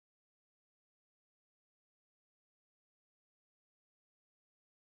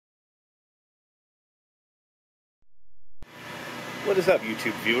What is up,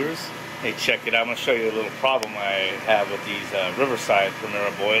 YouTube viewers? Hey, check it out. I'm going to show you a little problem I have with these Riverside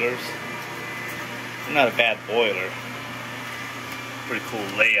Primera boilers. They're not a bad boiler. Pretty cool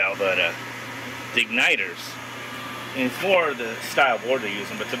layout, but the igniters. And it's more the style board they're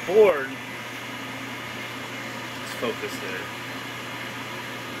using, but the board, let's focus there.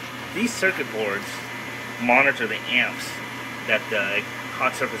 These circuit boards monitor the amps that the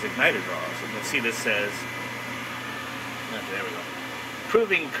Hot Surface Ignitor draws. And you'll see this says, there we go,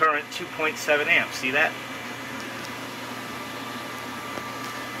 proving current 2.7 amps. See that?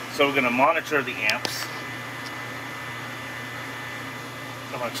 So we're going to monitor the amps.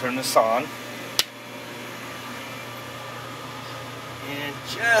 I'm going to turn this on. And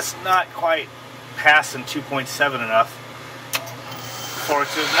just not quite passing 2.7 enough for it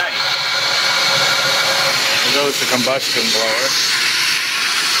to ignite. There goes the combustion blower.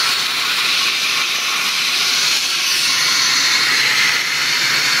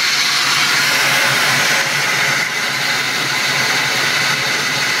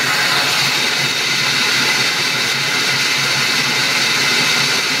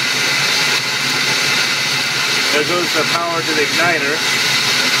 There goes the power to the igniter.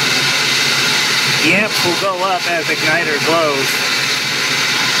 The amps will go up as the igniter glows.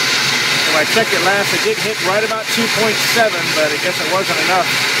 When I checked it last, it did hit right about 2.7, but I guess it wasn't enough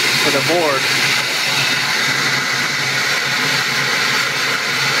for the board.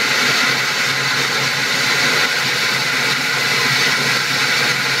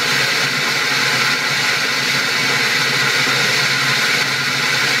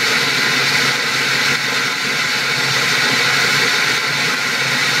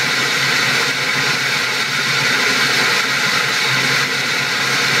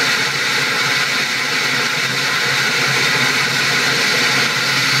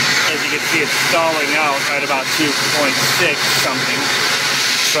 It's stalling out right about 2.6 something.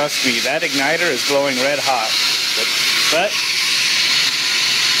 Trust me, that igniter is glowing red hot. But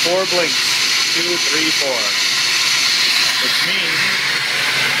 4 blinks. 2, 3, 4. Which means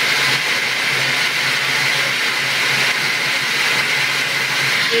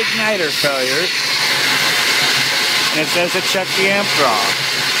igniter failure. And it says to check the amp draw.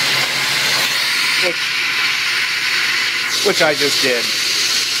 Which I just did.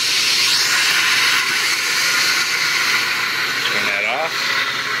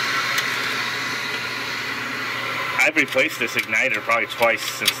 I've replaced this igniter probably twice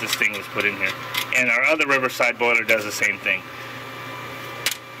since this thing was put in here. And our other Riverside boiler does the same thing.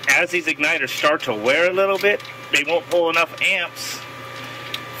 As these igniters start to wear a little bit, they won't pull enough amps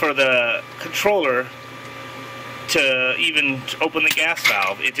for the controller to even open the gas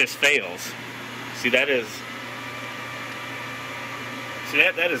valve. It just fails. See, that is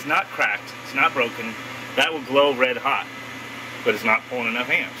not cracked. It's not broken. That will glow red hot, but it's not pulling enough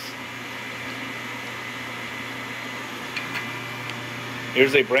amps.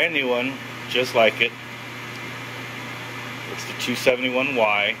 Here's a brand new one, just like it. It's the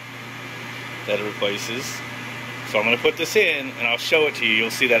 271Y that it replaces. So I'm going to put this in and I'll show it to you. You'll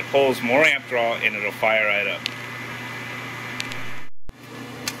see that it pulls more amp draw and it'll fire right up.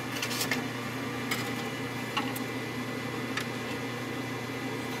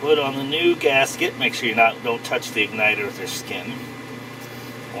 Put on the new gasket. Make sure you don't touch the igniter with your skin.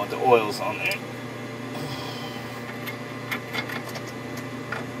 I want the oils on there.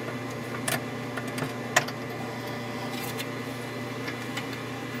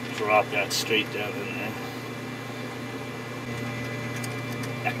 Drop that straight down in there.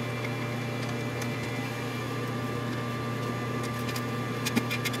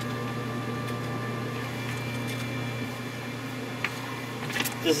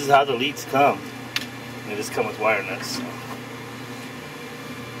 This is how the leads come. They just come with wire nuts. So.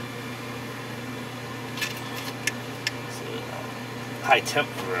 It's a high temp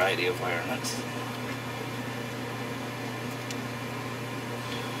variety of wire nuts.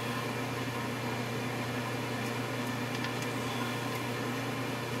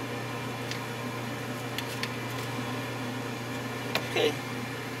 Okay.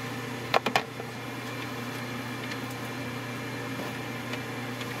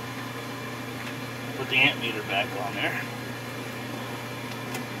 Put the amp meter back on there.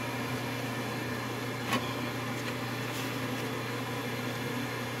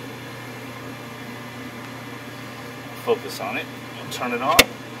 Focus on it. You'll turn it on.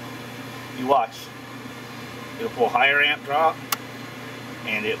 You watch. It'll pull higher amp draw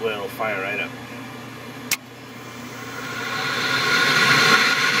and it will fire right up.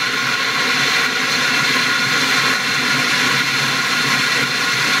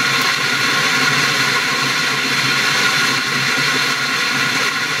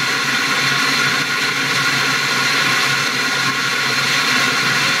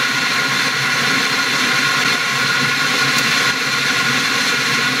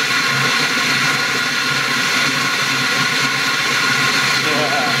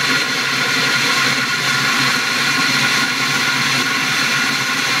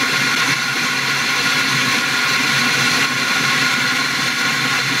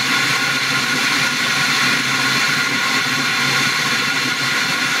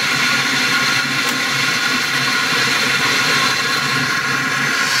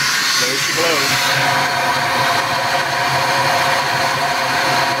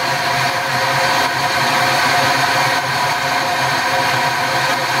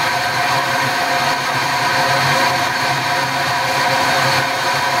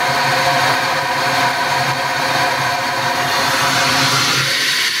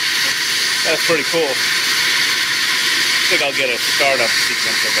 pretty cool. I think I'll get a startup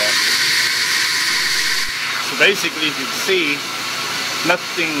sequence of that. So basically, you can see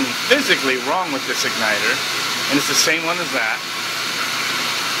nothing physically wrong with this igniter, and it's the same one as that.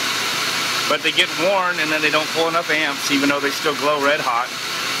 But they get worn, and then they don't pull enough amps, even though they still glow red hot.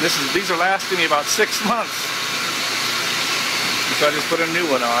 These are lasting me about 6 months. So I just put a new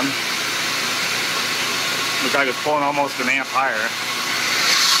one on. Looks like it's pulling almost an amp higher.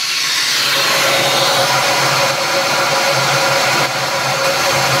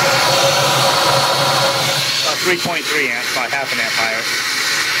 About 3.3 amps, about half an amp higher.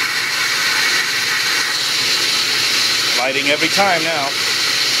 Lighting every time now.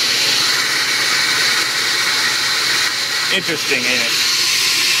 Interesting, ain't it?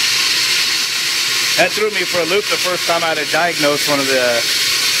 That threw me for a loop the first time I had to diagnose one of the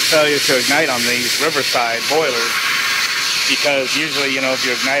failures to ignite on these Riverside boilers, because usually, you know, if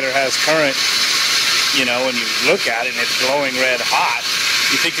your igniter has current, you know, and you look at it and it's glowing red hot,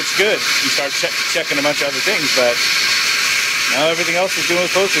 you think it's good. You start checking a bunch of other things, but no, everything else is doing what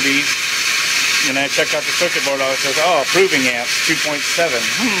it's supposed to be. And I checked out the circuit board, it says, oh, approving amps, 2.7.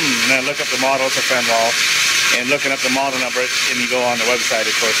 And I look up the model, it's a Fenwall. And looking up the model number, and you go on the website,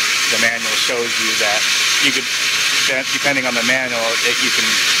 of course, the manual shows you that you could, depending on the manual, that you can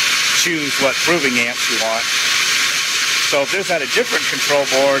choose what proving amps you want. So if there's not a different control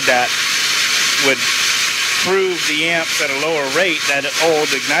board that would prove the amps at a lower rate, that old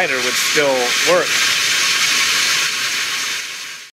igniter would still work.